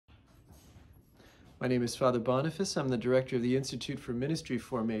My name is Father Boniface. I'm the director of the Institute for Ministry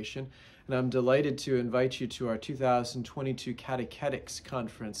Formation, and I'm delighted to invite you to our 2022 Catechetics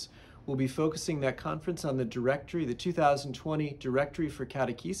conference. We'll be focusing that conference on the directory, the 2020 Directory for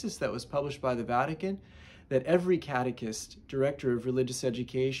Catechesis that was published by the Vatican, that every catechist, director of religious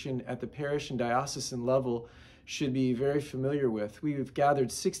education at the parish and diocesan level should be very familiar with. We've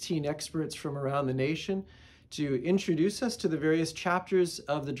gathered 16 experts from around the nation to introduce us to the various chapters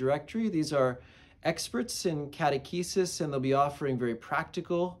of the directory. These are experts in catechesis, and they'll be offering very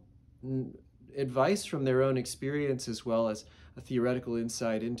practical advice from their own experience, as well as a theoretical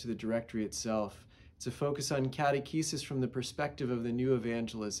insight into the directory itself. It's a focus on catechesis from the perspective of the new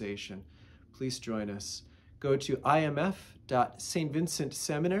evangelization. Please join us. Go to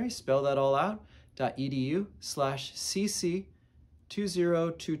imf.stvincentseminary, spell that all out,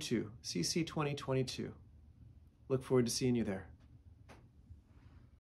 .edu/cc2022, CC 2022. Look forward to seeing you there.